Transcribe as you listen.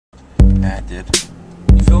Yeah, I did.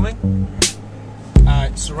 You filming?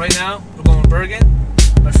 Alright, so right now, we're going to Bergen.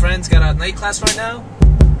 My friend's got a night class right now.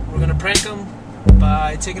 We're gonna prank him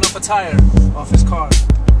by taking off a tire off his car.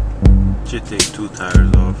 Should take 2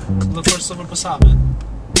 tires off. Look for silver passat, man.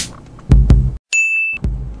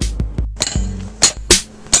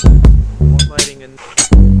 More lighting and...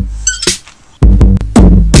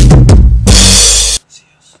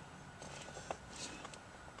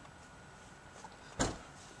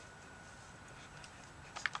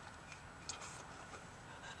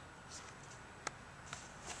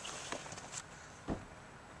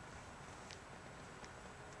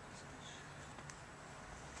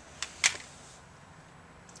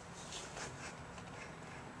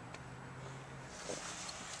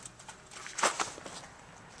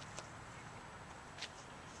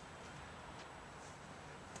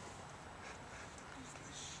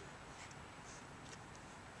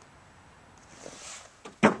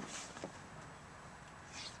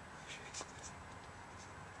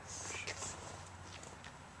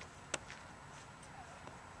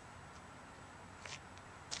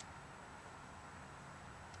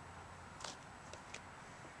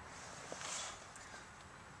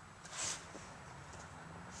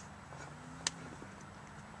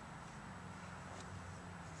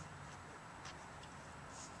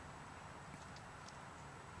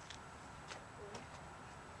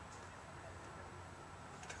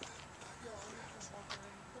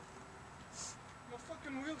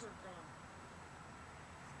 Wheels are gone.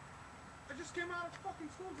 I just came out of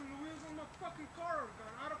fucking school and the wheels on my fucking car are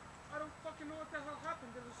gone. I don't fucking know what the hell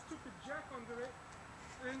happened. There's a stupid jack under it,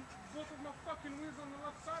 and both of my fucking wheels on the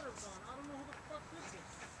left side are gone. I don't know who the fuck did this.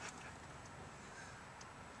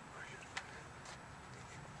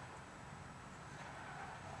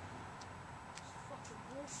 It's fucking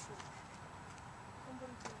bullshit.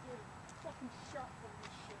 Somebody can get a fucking shot from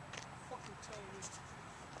this shit. I'm fucking telling you.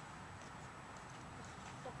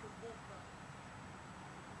 Fucking bullcrap.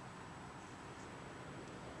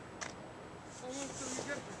 How long till you get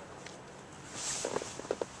there?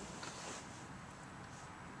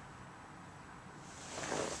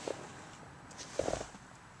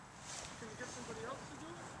 Can you get somebody else to do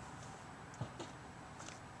it?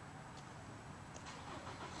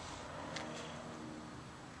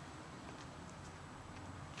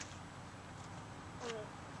 Alright,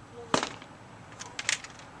 love it.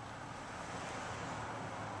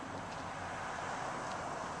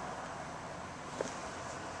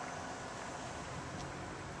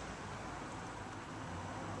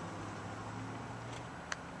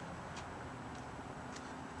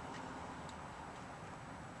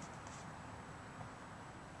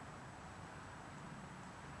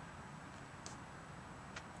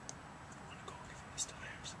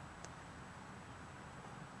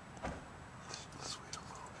 Let's wait a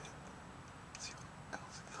little bit. See what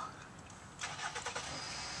else is on.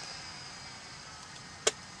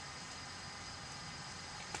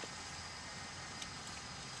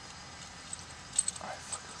 Alright,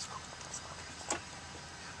 fuck it, let's go.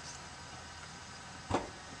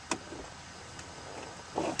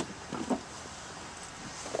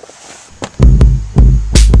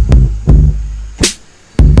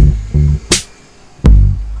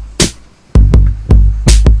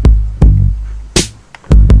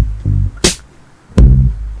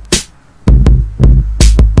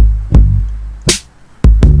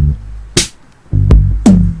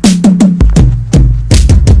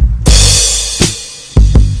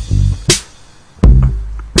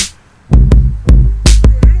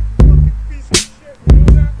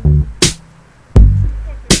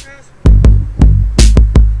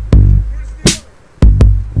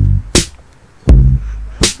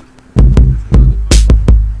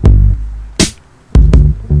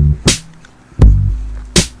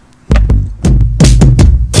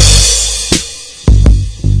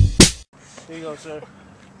 Here you go, sir.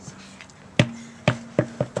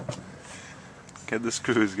 Get the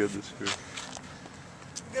screws, get the screws.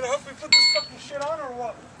 You gonna help me put this fucking shit on or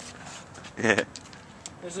what? Yeah.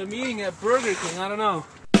 There's a meeting at Burger King, I don't know.